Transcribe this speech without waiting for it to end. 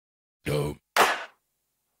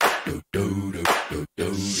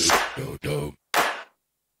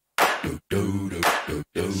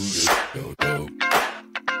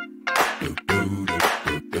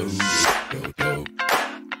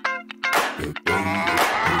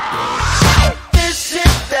This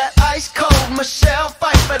is that ice cold Michelle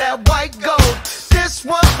Pfeiffer, that white gold. This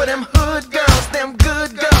one for them hood girls, them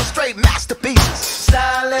good girls, straight masterpieces.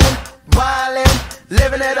 Stylin, whilen,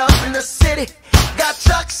 living it up in the city. Got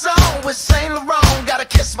Chuck's on with Saint Laurent. Gotta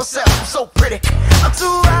kiss myself, I'm so pretty. I'm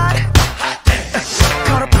too hot.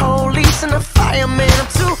 Call the police and the fireman. I'm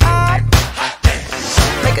too hot.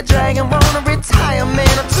 Make a dragon wanna retire,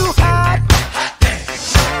 man. I'm too hot.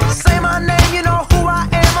 Say my name, you know who I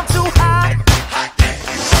am. I'm too hot.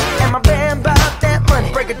 And my band bout that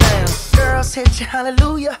money. Break it down. Girls hit you,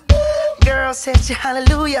 hallelujah. Girls hit you,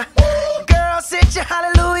 hallelujah. Girls hit you,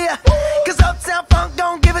 hallelujah. Cause Uptown Funk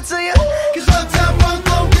don't give it to you. Cause Uptown Funk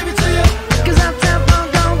don't give it to you. Cause Uptown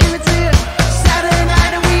Funk don't give it to you. Saturday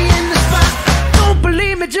night and we in the spot. Don't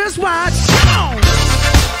believe me, just watch. Come on.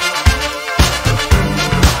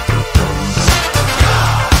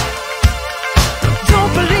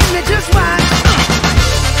 Don't believe me, just watch.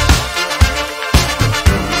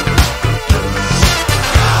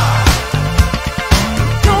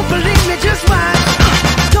 Don't believe me, just watch.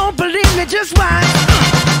 Don't believe me, just watch.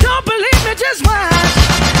 Don't believe me, just watch.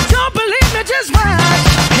 Don't believe me, just watch.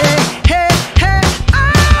 Hey, hey, hey,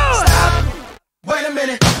 oh! Stop. Wait a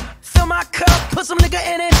minute. Fill my cup, put some nigga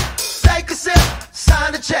in it. Take a sip,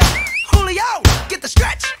 sign the check. Julio, get the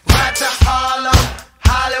stretch. Right to Harlem,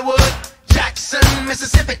 Hollywood, Jackson,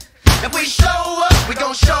 Mississippi. If we show up, we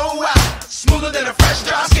gon' show out. Smoother than a fresh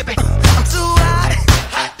drop skipping. I'm too hot.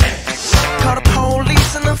 Call the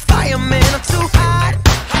police and the fireman. I'm too hot.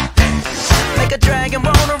 Make a dragon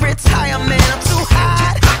wanna retire, man. I'm too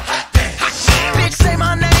hot. Bitch, say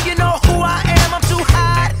my name, you know who I am. I'm too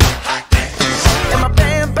hot. And my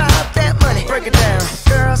band bout that money. Break it down.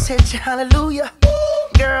 Girls hit you, hallelujah.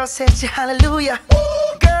 Girls hit you, hallelujah.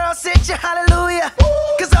 Girls hit you, hallelujah.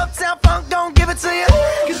 Cause Uptown Funk don't give it to you.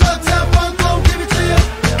 Cause Uptown Funk don't give it to you.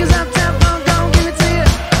 Cause Uptown Funk don't give it to you.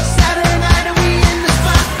 Saturday night and we in the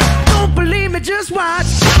spot. Don't believe me, just watch.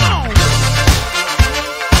 Come on.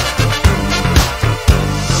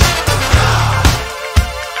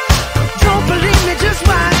 Don't believe me, just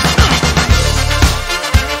watch.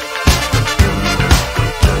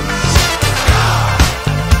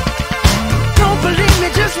 Don't believe me,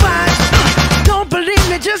 just watch. Don't believe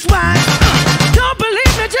me, just watch. Don't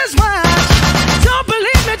believe me, just watch. Don't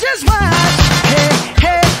believe me, just watch. Hey,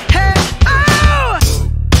 hey, hey, oh!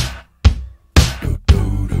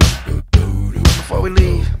 Before we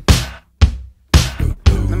leave,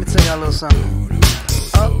 let me tell y'all a little something.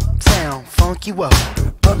 Uptown, funk you up.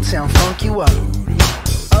 Uptown, funk you up.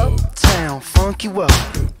 Uptown, funk you up.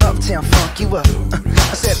 Uptown, funk you up.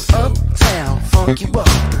 I said uptown, funk you up.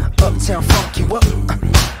 Uptown, funk you up.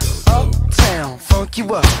 Uptown, funk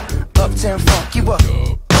you up. Uptown, funk you up.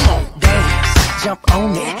 Come on, dance, jump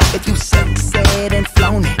on it. If you sexed and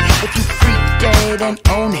flown it. If you freak dead and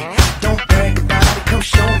own it. Don't brag about it, come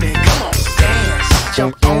show me. Come on, dance,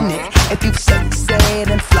 jump on it. If you sexed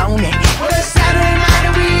and flown it. Well, it's Saturday night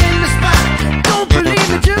and we in the spot. Don't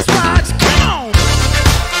believe it, just watch. Come on.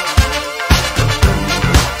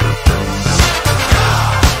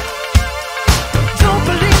 Don't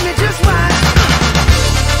believe me, just watch.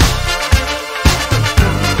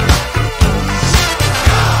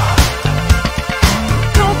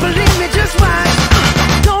 Don't believe me, just watch.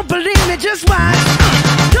 Don't believe me, just watch.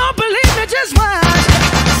 Don't believe me, just watch.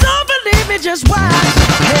 Don't believe me, just watch.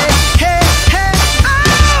 Hey, hey, hey,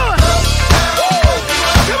 oh!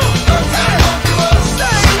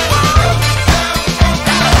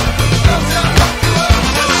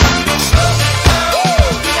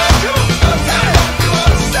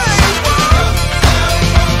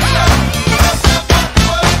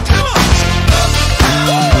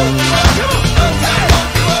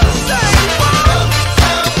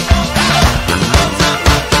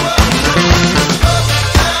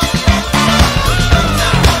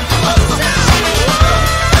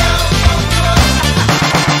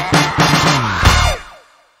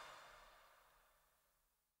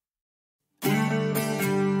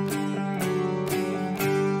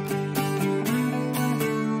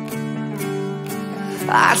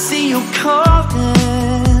 I see you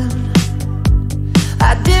calling.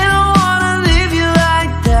 I didn't wanna leave you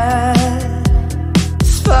like that.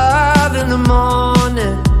 It's 5 in the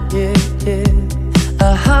morning, yeah, yeah.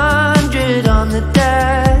 100 on the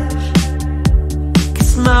dash.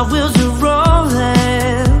 'Cause my wheels are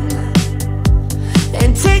rolling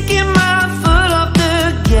and taking my foot off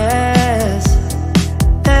the gas.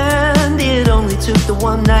 And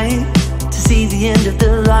one night to see the end of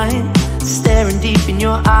the line, staring deep in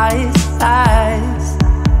your eyes.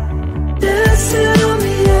 Dancing on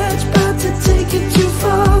the edge, about to take it too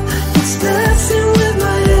far. It's messing with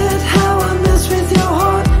my head, how I mess with your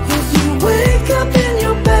heart. If you wake up in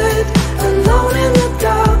your bed, alone in the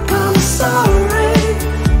dark, I'm sorry.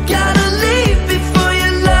 Gotta leave before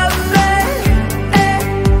you love me.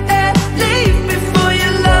 Leave before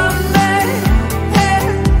you love me.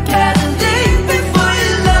 Gotta leave before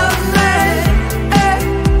you love me.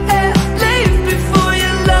 Leave before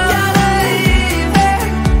you love me.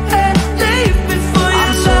 Leave before you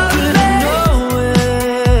love me.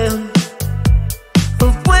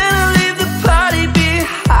 But when I leave the party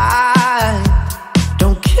behind,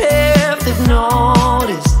 don't care if they've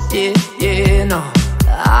noticed. Yeah, no,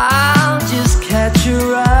 I'll just catch a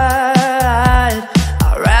ride.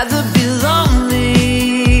 I'd rather be lonely,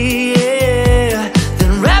 yeah,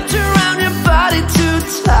 than wrapped around your body too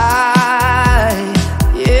tight.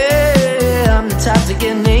 Yeah, I'm the type to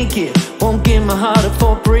get naked, won't give my heart up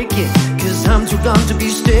for breaking, 'cause I'm too gone to be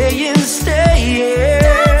staying.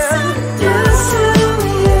 Dancing on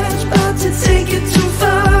the edge, about to take it too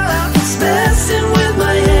far. It's messing with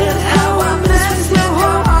my head, how I mess with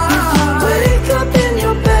your heart. Wake up in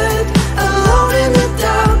your bed, alone in the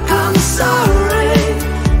dark, I'm sorry.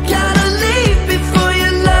 Gotta leave before you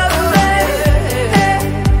love me.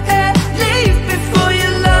 Leave before you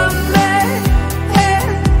love me.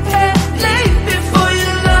 Leave before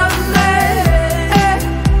you love me.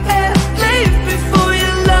 Leave before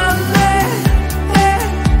you love me.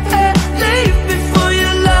 Leave before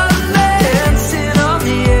you love me. Dancing on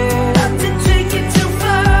the edge, not to take it too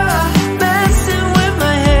far. Messing with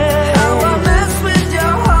my head, how I mess with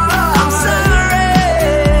your heart. I'm sorry.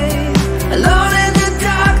 Alone in the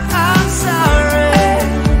dark, I'm sorry.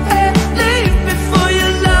 Leave before you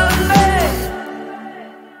love me.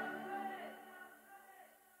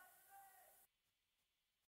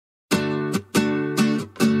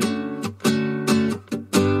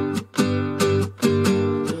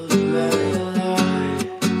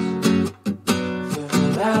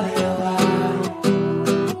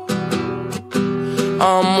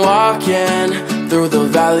 I'm walking through the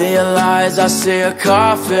valley of lies. I see a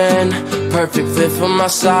coffin, perfect fit for my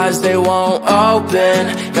size. They won't open,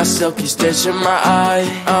 got silky stitch in my eye.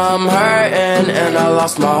 I'm hurting and I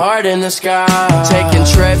lost my heart in the sky. Taking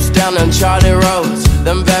trips down uncharted roads,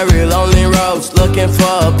 them very lonely roads, looking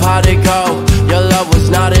for a pot to go. Your love was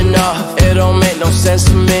not enough, it don't make no sense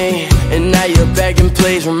to me. And now you're begging,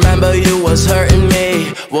 please remember you was hurting me.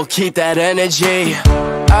 We'll keep that energy.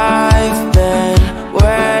 I've been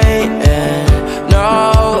waiting,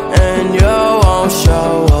 knowing you won't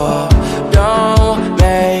show up. Don't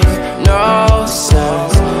make no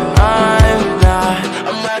sense.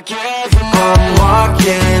 I'm not giving up. I'm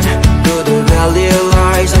walking through the valley of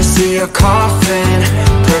lies. I see a coffin,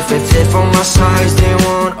 perfect fit for my size. They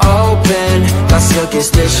won't open, got silky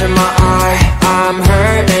stitch in my eye. I'm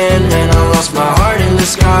hurting and I lost my heart in the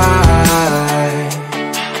sky.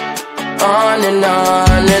 On and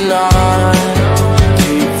on and on,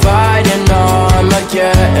 keep fighting on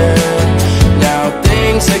again. Now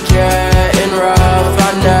things are getting rough.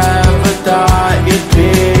 I never thought you'd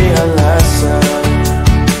be a lesson.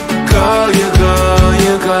 Go, you go,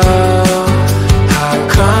 you go. How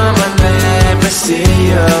come I never see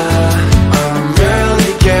ya? I'm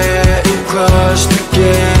really getting close to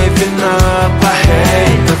giving up. I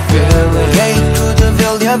hate the feeling. Yeah, through the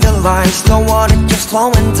valley of your lies, no water keeps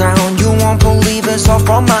flowing down. You won't believe it's all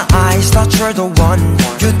from my eyes. Thought you're the one.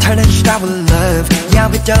 You turned it I would love. Yeah,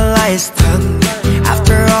 with your lies done.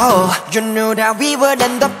 After all, you knew that we would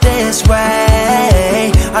end up this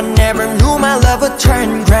way. I never knew my love would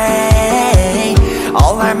turn gray.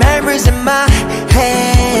 All our memories in my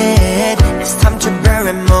head. It's time to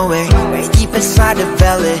bury them away. Way deep inside the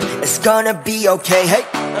valley, it's gonna be okay. Hey.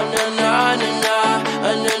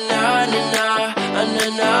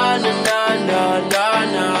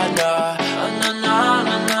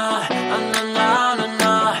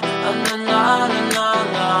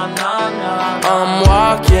 I'm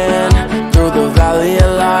walking through the valley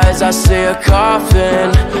of lies. I see a coffin,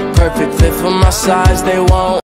 perfect fit for my size. They won't